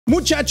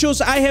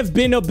Muchachos, I have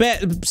been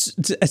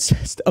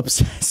obsessed.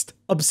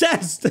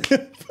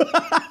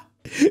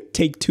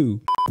 Take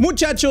two.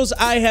 Muchachos,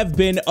 I have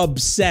been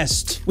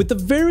obsessed with a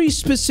very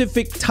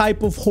specific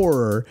type of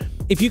horror.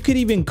 If you could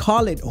even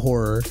call it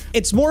horror,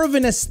 it's more of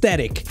an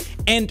aesthetic.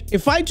 And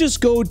if I just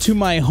go to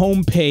my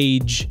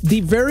homepage,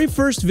 the very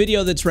first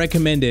video that's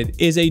recommended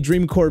is a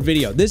Dreamcore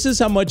video. This is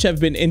how much I've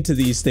been into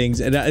these things,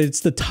 and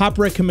it's the top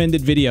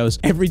recommended videos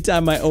every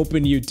time I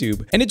open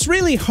YouTube. And it's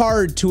really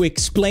hard to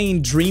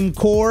explain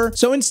Dreamcore,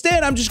 so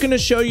instead I'm just gonna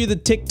show you the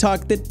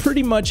TikTok that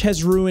pretty much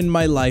has ruined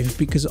my life,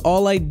 because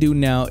all I do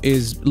now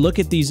is look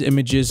at these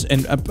images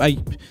and I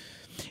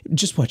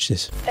just watch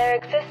this. There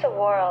exists a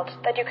world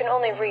that you can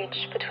only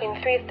reach between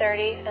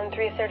 3:30 and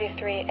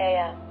 3:33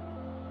 a.m.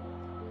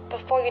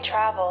 Before you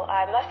travel,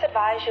 I must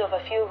advise you of a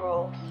few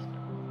rules.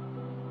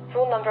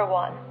 Rule number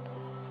 1.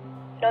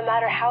 No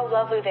matter how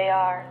lovely they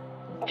are,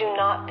 do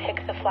not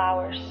pick the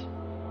flowers.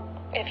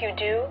 If you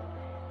do,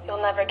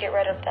 you'll never get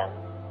rid of them.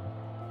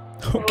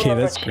 Okay,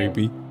 that's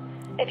creepy.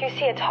 If you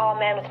see a tall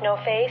man with no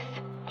face,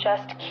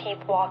 just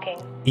keep walking.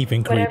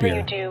 Even creepier. Whatever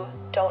you do,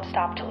 don't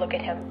stop to look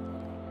at him.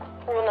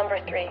 Rule number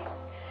 3.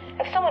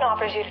 If someone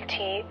offers you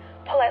tea,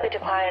 politely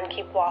decline and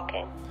keep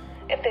walking.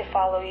 If they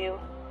follow you,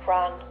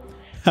 run.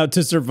 How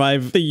to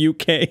survive the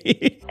UK.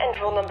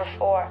 And rule number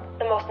 4,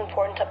 the most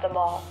important of them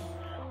all.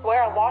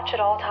 Wear a watch at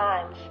all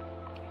times.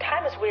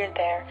 Time is weird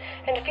there,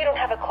 and if you don't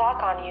have a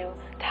clock on you,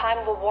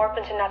 time will warp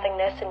into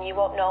nothingness and you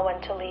won't know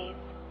when to leave.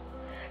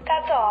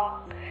 That's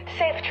all.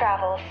 Safe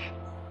travels.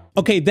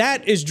 Okay,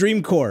 that is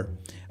Dreamcore.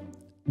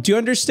 Do you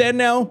understand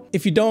now?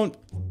 If you don't,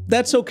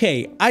 that's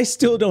okay. I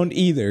still don't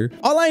either.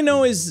 All I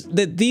know is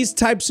that these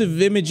types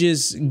of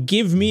images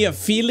give me a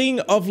feeling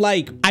of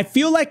like, I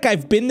feel like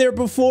I've been there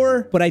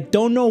before, but I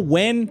don't know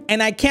when,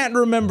 and I can't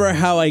remember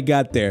how I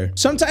got there.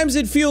 Sometimes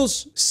it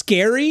feels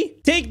scary.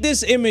 Take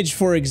this image,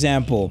 for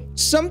example.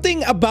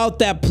 Something about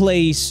that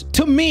place,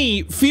 to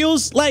me,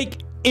 feels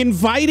like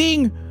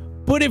inviting,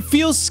 but it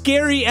feels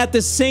scary at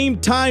the same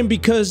time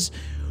because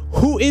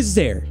who is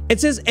there?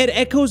 It says it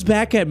echoes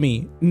back at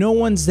me. No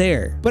one's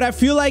there. But I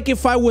feel like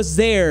if I was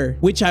there,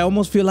 which I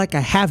almost feel like I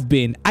have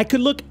been, I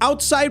could look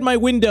outside my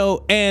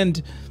window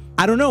and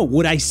I don't know,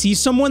 would I see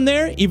someone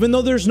there even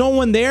though there's no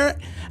one there?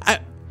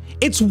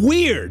 It's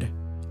weird.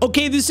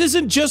 Okay, this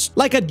isn't just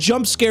like a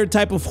jump scare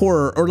type of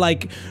horror or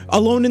like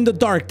Alone in the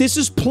Dark. This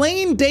is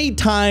plain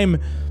daytime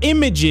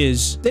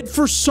images that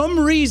for some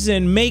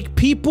reason make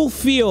people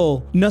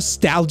feel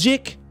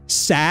nostalgic,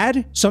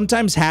 sad,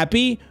 sometimes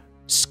happy,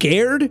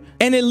 scared,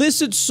 and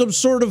elicits some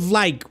sort of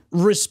like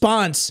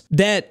response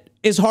that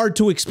is hard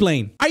to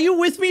explain. Are you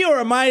with me, or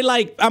am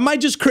I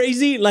just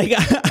crazy? Like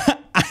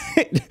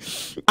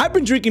I've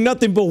been drinking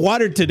nothing but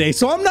water today,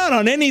 so I'm not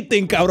on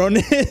anything,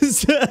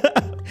 cabrones.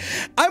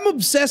 I'm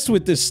obsessed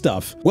with this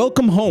stuff.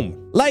 Welcome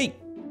home. Like,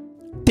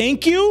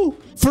 thank you.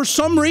 For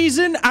some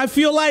reason, I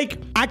feel like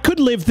I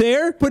could live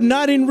there, but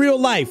not in real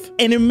life.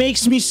 And it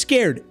makes me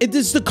scared. It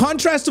is the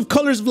contrast of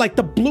colors of like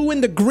the blue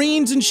and the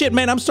greens and shit.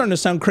 Man, I'm starting to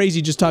sound crazy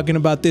just talking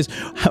about this.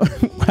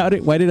 Why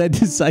did I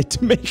decide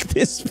to make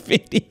this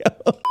video?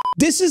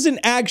 This is an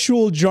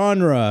actual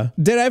genre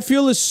that I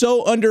feel is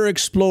so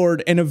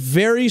underexplored, and a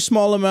very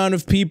small amount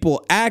of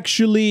people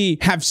actually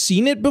have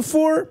seen it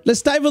before.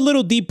 Let's dive a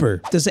little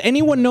deeper. Does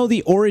anyone know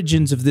the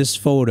origins of this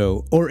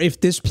photo, or if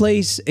this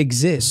place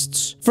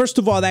exists? First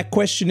of all, that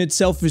question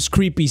itself is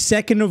creepy.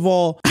 Second of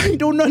all, I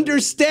don't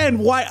understand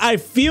why I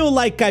feel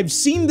like I've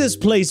seen this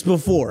place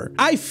before.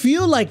 I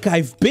feel like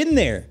I've been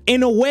there,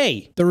 in a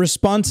way. The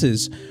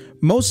responses: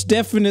 most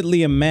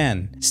definitely a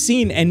man.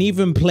 Seen and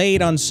even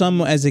played on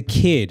some as a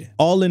kid.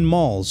 All in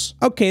malls.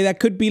 Okay, that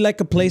could be like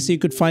a place that you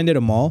could find at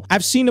a mall.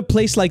 I've seen a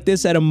place like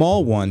this at a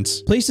mall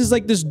once. Places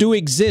like this do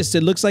exist.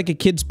 It looks like a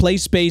kid's play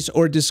space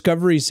or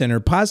discovery center,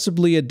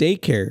 possibly a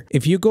daycare.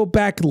 If you go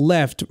back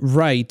left,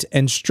 right,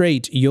 and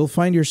straight, you'll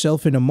find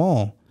yourself in a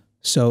mall.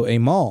 So, a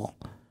mall.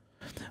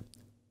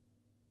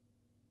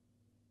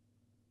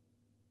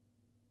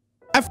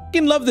 I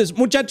fucking love this.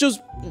 Muchachos,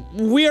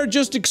 we are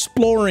just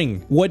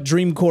exploring what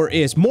Dreamcore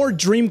is. More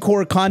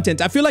Dreamcore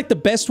content. I feel like the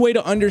best way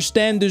to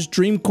understand this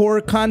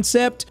Dreamcore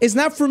concept is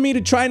not for me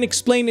to try and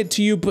explain it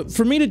to you, but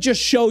for me to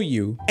just show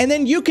you. And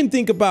then you can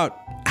think about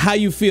how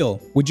you feel.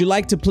 Would you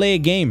like to play a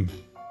game?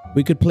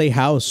 We could play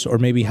house or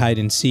maybe hide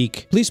and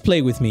seek. Please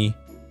play with me.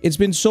 It's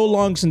been so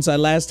long since I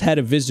last had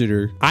a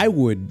visitor. I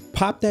would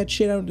pop that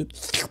shit out and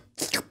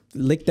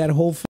lick that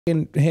whole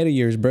fucking head of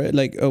yours, bro.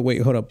 Like, oh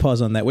wait, hold up,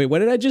 pause on that. Wait, what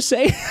did I just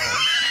say?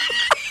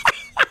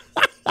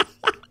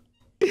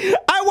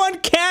 I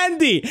want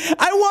candy.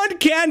 I want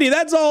candy.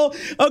 That's all.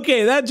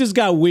 Okay, that just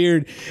got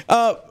weird.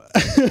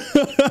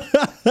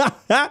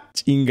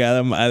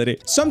 Chingada madre.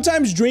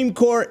 Sometimes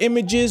Dreamcore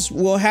images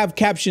will have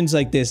captions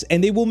like this,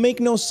 and they will make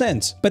no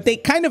sense, but they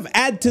kind of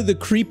add to the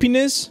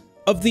creepiness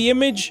of the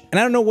image. And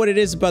I don't know what it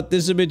is about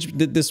this image.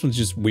 This one's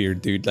just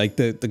weird, dude. Like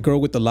the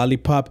girl with the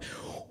lollipop.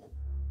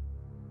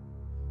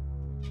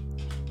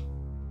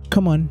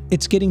 Come on,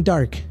 it's getting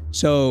dark.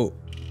 So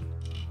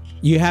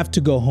You have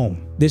to go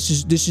home. This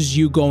is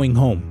you going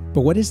home.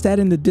 But what is that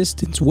in the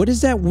distance? What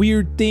is that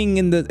weird thing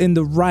in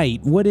the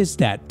right? What is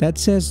that? That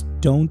says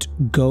don't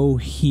go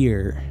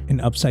here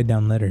in upside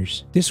down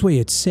letters. This way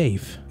it's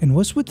safe. And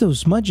what's with those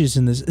smudges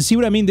in this? See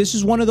what I mean? This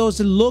is one of those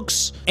that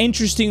looks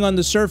interesting on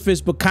the surface,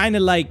 but kind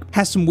of like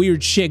has some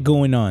weird shit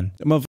going on.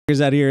 The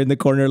motherfuckers out here in the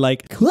corner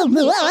like, come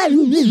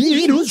on,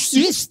 little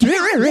sister.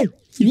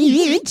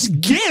 It's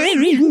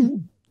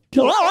getting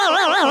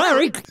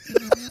dark.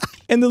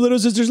 And the little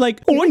sister's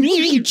like,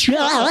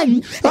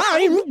 Oni-chan,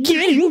 I'm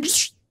getting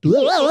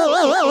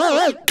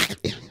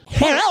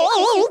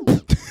help.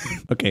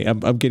 Okay,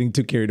 I'm getting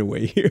too carried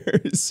away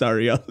here.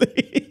 Sorry,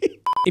 Ollie.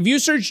 If you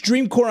search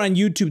Dreamcore on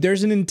YouTube,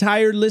 there's an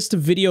entire list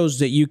of videos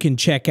that you can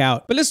check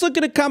out. But let's look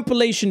at a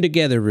compilation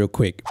together real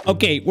quick.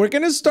 Okay, we're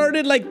gonna start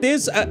it like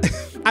this.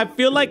 I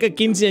feel like a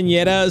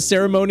quinceañera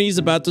ceremony is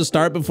about to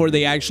start before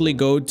they actually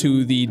go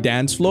to the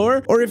dance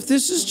floor. Or if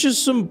this is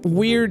just some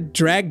weird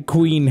drag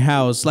queen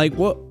house. Like,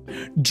 what?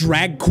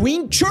 Drag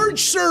queen church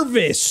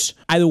service.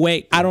 Either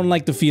way, I don't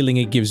like the feeling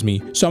it gives me,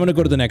 so I'm gonna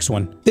go to the next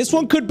one. This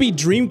one could be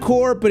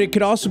Dreamcore, but it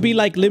could also be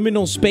like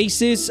liminal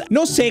spaces.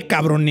 No sé,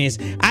 cabrones.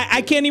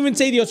 I can't even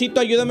say Diosito,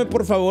 ayúdame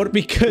por favor,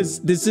 because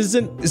this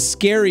isn't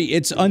scary,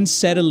 it's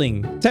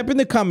unsettling. Type in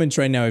the comments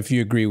right now if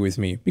you agree with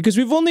me, because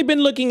we've only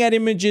been looking at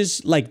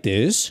images like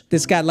this.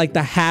 This got like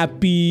the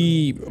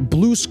happy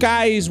blue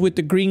skies with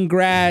the green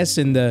grass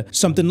and the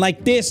something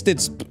like this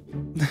that's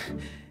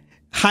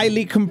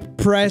highly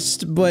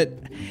compressed, but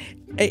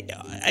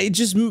I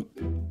just,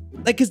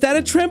 like, is that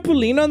a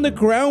trampoline on the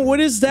ground? What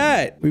is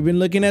that? We've been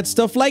looking at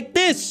stuff like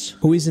this.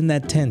 Who is in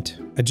that tent?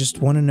 I just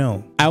want to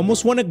know. I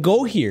almost want to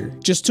go here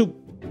just to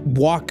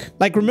walk.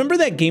 Like, remember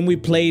that game we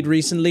played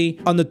recently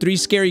on the 3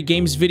 Scary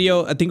Games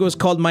video? I think it was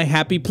called My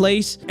Happy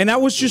Place. And I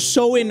was just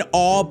so in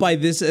awe by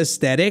this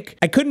aesthetic.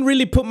 I couldn't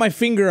really put my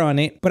finger on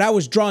it, but I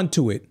was drawn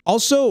to it.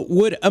 Also,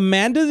 would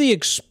Amanda the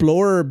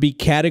Explorer be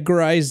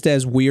categorized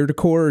as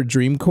weirdcore or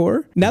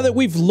dreamcore? Now that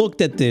we've looked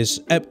at this,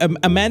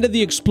 Amanda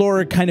the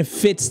Explorer kind of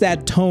fits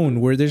that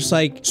tone where there's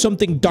like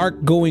something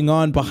dark going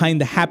on behind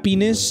the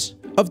happiness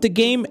of the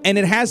game, and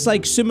it has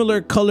like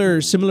similar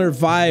color, similar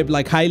vibe,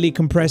 like highly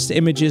compressed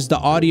images. The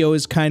audio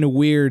is kind of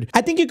weird.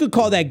 I think you could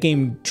call that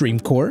game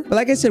Dreamcore. But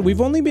like I said, we've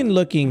only been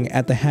looking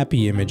at the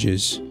happy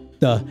images.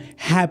 The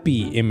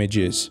happy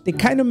images. They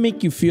kind of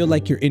make you feel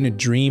like you're in a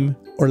dream,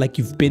 or like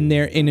you've been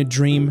there in a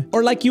dream,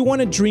 or like you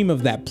want to dream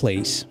of that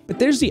place. But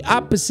there's the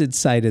opposite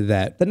side of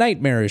that, the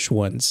nightmarish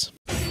ones.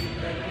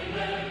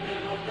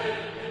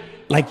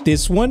 Like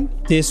this one,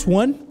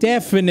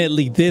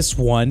 definitely this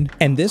one,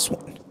 and this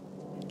one.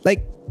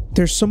 Like,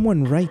 there's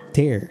someone right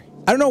there.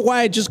 I don't know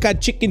why I just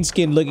got chicken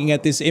skin looking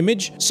at this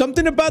image.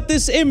 Something about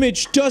this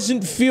image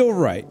doesn't feel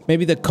right.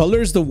 Maybe the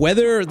colors, the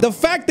weather, the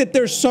fact that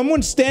there's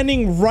someone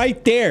standing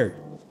right there.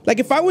 Like,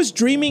 if I was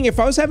dreaming, if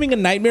I was having a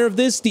nightmare of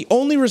this, the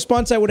only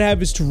response I would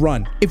have is to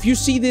run. If you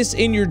see this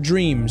in your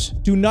dreams,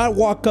 do not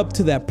walk up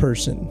to that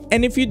person.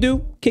 And if you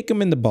do, kick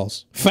him in the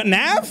balls.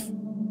 FNAF?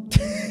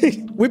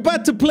 We're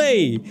about to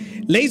play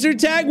laser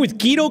tag with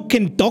Keto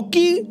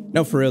Kentucky.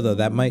 No, for real though,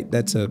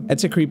 that's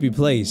a creepy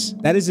place.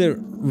 That is a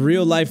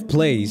real life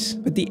place,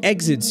 but the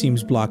exit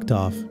seems blocked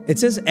off. It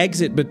says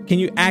exit, but can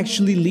you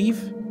actually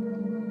leave?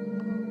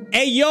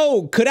 Hey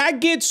yo, could I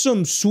get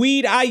some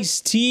sweet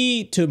iced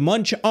tea to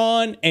munch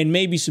on and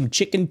maybe some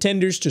chicken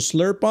tenders to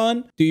slurp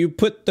on? Do you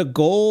put the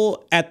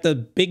goal at the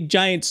big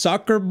giant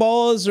soccer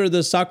balls, or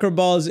the soccer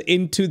balls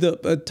into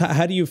the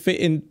how do you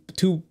fit in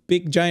 2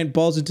 big giant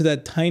balls into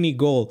that tiny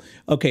goal?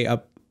 Okay,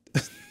 up.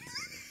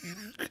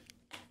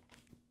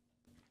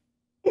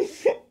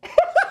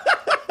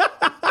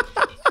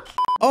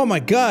 Oh my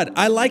god,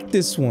 I like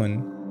this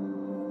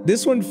one.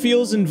 This one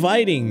feels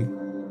inviting.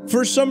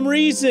 For some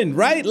reason,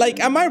 right? Like,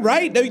 am I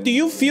right? Do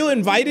you feel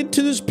invited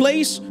to this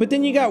place? But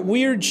then you got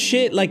weird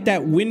shit like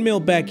that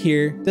windmill back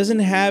here. Doesn't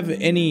have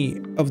any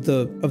of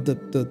the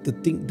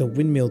thing, the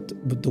windmill,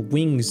 the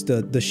wings,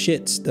 the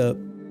shits,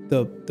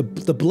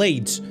 the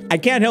blades. I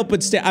can't help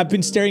but I've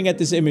been staring at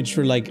this image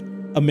for like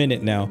a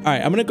minute now. All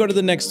right, I'm gonna go to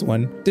the next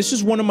one. This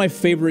is one of my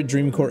favorite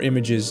Dreamcore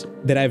images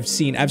that I've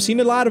seen. I've seen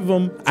a lot of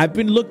them. I've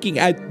been looking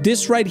at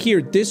this right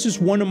here. This is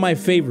one of my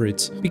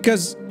favorites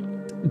because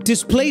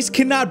this place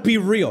cannot be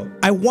real.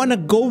 I want to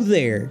go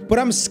there, but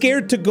I'm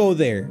scared to go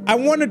there. I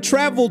want to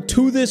travel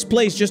to this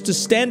place just to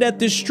stand at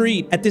this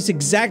street at this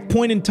exact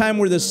point in time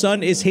where the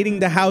sun is hitting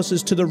the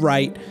houses to the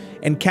right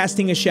and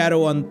casting a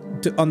shadow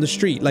on the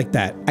street like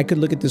that. I could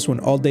look at this one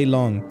all day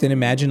long. Then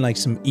imagine like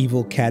some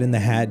evil cat in the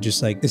hat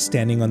just like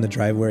standing on the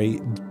driveway,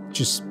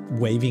 just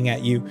waving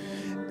at you.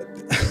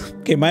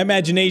 Okay, my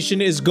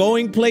imagination is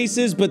going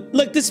places, but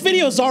look, this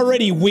video is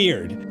already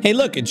weird. Hey,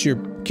 look, it's your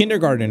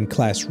kindergarten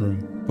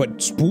classroom.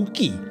 But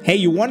spooky. Hey,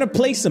 you want to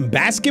play some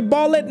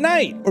basketball at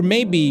night? Or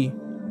maybe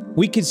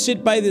we could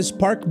sit by this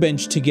park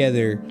bench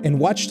together and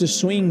watch the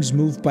swings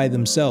move by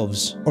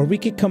themselves. Or we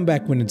could come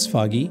back when it's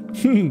foggy.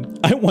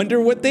 I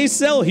wonder what they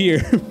sell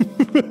here.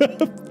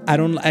 I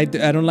don't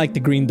like the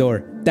green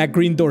door. That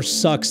green door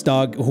sucks,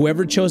 dog.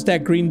 Whoever chose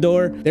that green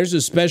door, there's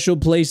a special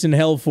place in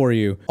hell for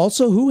you.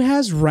 Also, who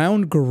has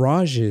round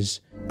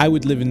garages? I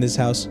would live in this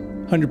house.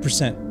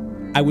 100%.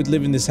 I would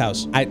live in this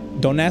house.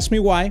 Don't ask me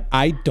why.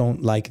 I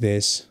don't like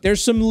this.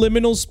 There's some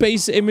liminal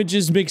space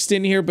images mixed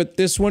in here, but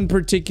this one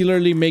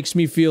particularly makes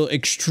me feel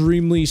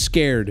extremely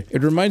scared.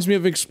 It reminds me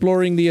of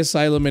exploring the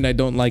asylum, and I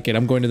don't like it.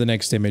 I'm going to the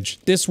next image.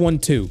 This one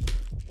too.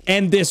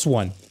 And this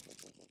one.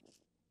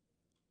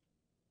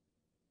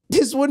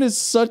 This one is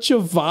such a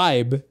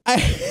vibe.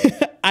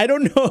 I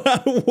don't know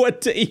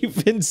what to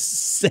even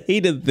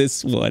say to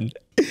this one.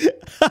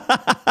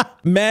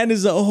 Man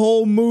is a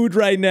whole mood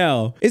right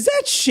now. Is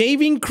that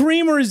shaving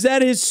cream or is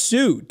that his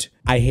suit?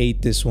 I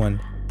hate this one.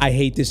 I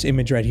hate this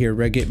image right here.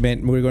 We're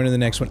going to the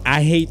next one.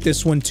 I hate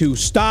this one too.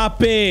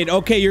 Stop it.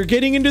 Okay, you're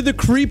getting into the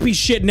creepy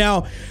shit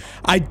now.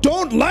 I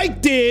don't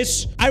like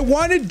this. I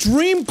wanted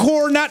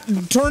Dreamcore, not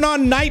turn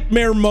on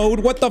nightmare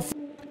mode. What the f—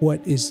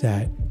 What is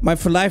that? My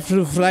flight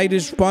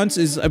response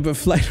is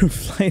flight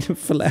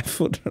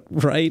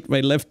right,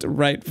 my left to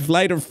right,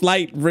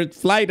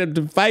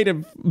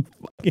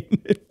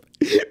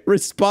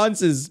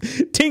 response is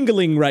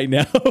tingling right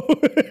now.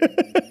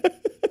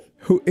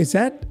 Who is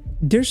that?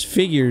 There's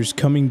figures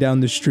coming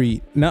down the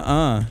street.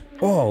 Nuh-uh.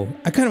 Oh,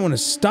 I kind of want to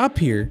stop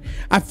here.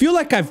 I feel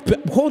like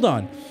hold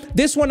on.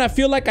 This one, I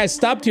feel like I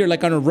stopped here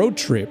like on a road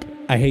trip.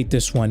 I hate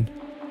this one.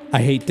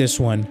 I hate this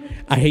one.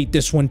 I hate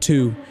this one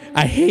too.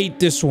 I hate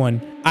this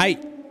one. I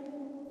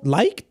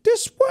like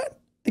this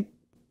one.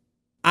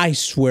 I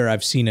swear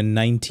I've seen a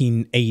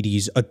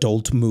 1980s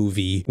adult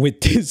movie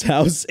with this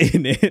house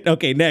in it.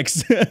 Okay,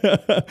 next.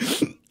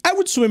 I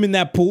would swim in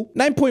that pool.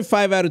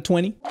 9.5 out of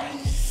 20.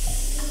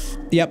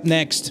 Yep,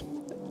 next.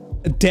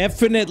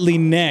 Definitely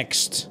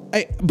next.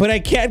 But I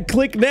can't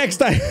click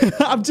next.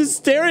 I'm just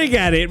staring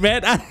at it,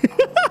 man.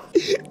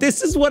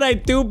 This is what I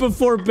do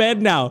before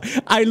bed now.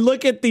 I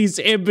look at these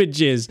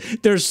images.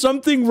 There's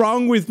something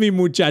wrong with me,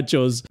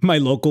 muchachos. My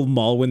local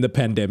mall when the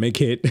pandemic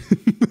hit.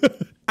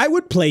 I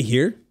would play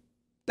here.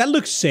 That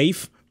looks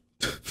safe.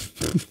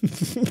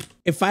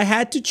 If I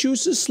had to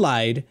choose a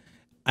slide,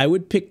 I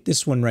would pick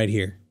this one right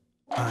here.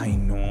 I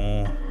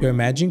know. Yo,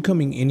 imagine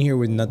coming in here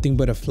with nothing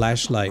but a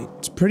flashlight.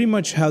 It's pretty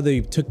much how they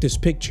took this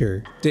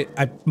picture.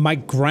 My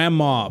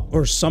grandma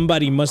or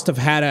somebody must have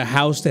had a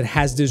house that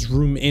has this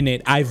room in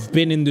it. I've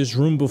been in this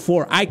room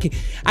before. I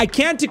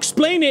can't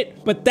explain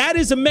it, but that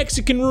is a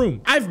Mexican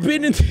room. I've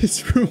been in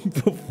this room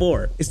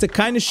before. It's the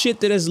kind of shit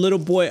that as a little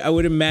boy, I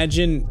would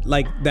imagine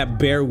like that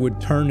bear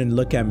would turn and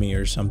look at me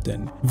or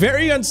something.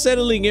 Very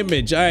unsettling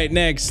image. All right,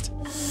 next.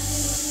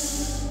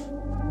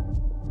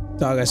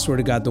 Dog, I swear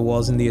to God, the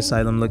walls in the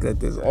asylum look like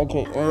this.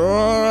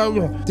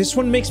 Okay. This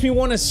one makes me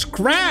want to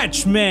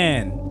scratch,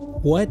 man.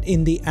 What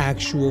in the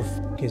actual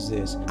f is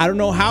this? I don't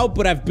know how,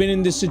 but I've been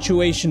in this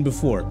situation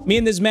before. Me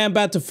and this man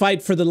about to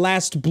fight for the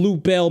last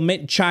Bluebell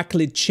mint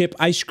chocolate chip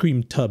ice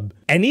cream tub.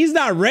 And he's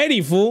not ready,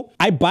 fool.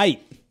 I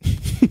bite.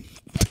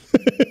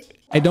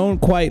 I don't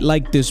quite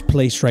like this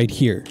place right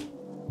here.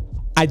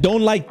 I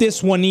don't like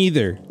this one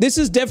either. This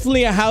is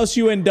definitely a house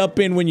you end up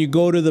in when you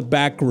go to the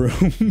back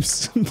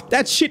rooms.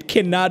 That shit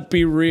cannot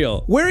be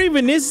real. Where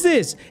even is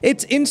this?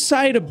 It's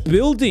inside a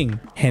building.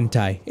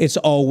 Hentai. It's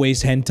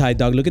always hentai,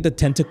 dog. Look at the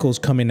tentacles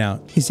coming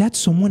out. Is that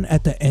someone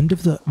at the end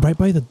of the... right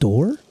by the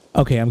door?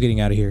 Okay, I'm getting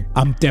out of here.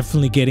 I'm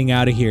definitely getting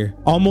out of here.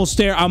 Almost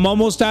there. I'm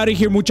almost out of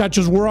here,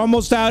 muchachos. We're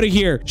almost out of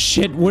here.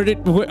 Shit,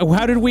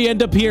 how did we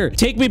end up here?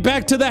 Take me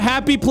back to the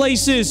happy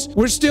places.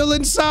 We're still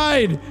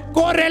inside.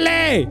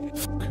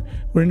 Correle!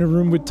 We're in a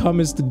room with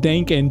Thomas the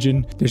Dank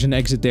Engine. There's an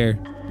exit there,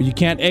 but you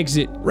can't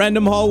exit.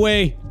 Random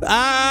hallway.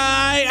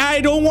 I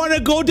don't want to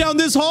go down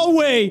this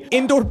hallway.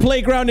 Indoor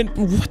playground and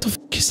what the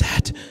fuck is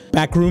that?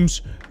 Back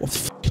rooms. What the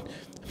fuck?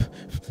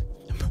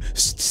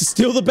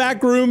 Still the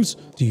back rooms.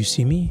 Do you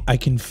see me? I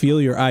can feel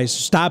your eyes.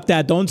 Stop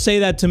that. Don't say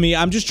that to me.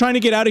 I'm just trying to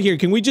get out of here.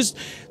 Can we just...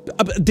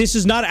 this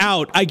is not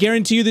out. I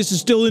guarantee you this is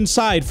still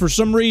inside for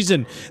some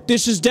reason.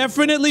 This is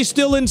definitely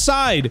still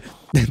inside.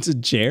 That's a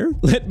chair?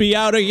 Let me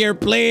out of here,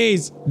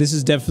 please. This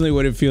is definitely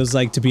what it feels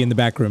like to be in the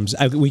back rooms.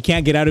 We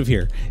can't get out of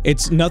here.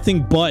 It's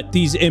nothing but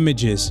these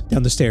images.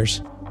 Down the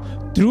stairs.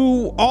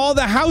 Through all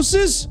the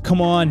houses? Come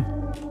on.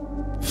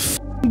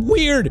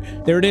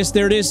 Weird. There it is.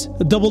 There it is.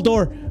 A double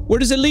door. Where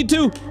does it lead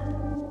to?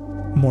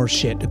 More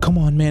shit. Come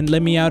on, man.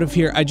 Let me out of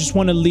here. I just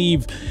want to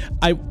leave.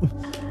 I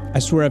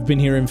swear I've been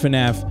here in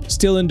FNAF.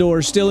 Still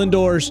indoors. Still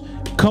indoors.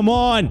 Come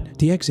on.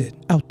 The exit.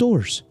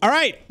 Outdoors. All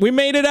right. We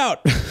made it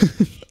out.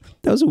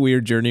 That was a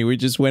weird journey we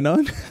just went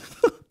on.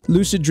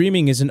 Lucid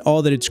dreaming isn't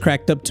all that it's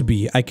cracked up to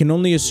be. I can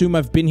only assume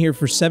I've been here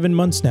for 7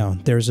 months now.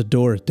 There's a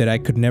door that I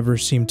could never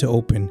seem to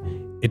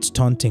open. It's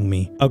taunting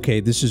me.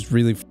 Okay, this is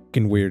really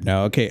fucking weird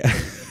now. Okay.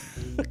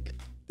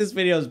 This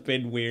video's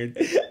been weird.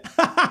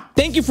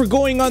 Thank you for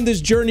going on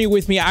this journey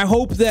with me. I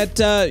hope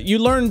that you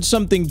learned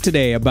something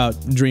today about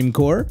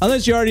Dreamcore.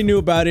 Unless you already knew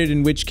about it,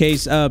 in which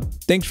case,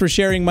 thanks for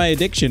sharing my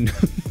addiction.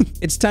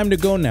 It's time to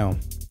go now.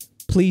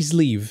 Please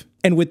leave.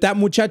 And with that,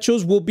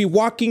 muchachos, we'll be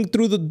walking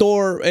through the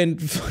door and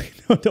find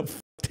out the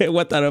f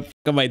What the fuck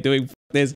am I doing? This.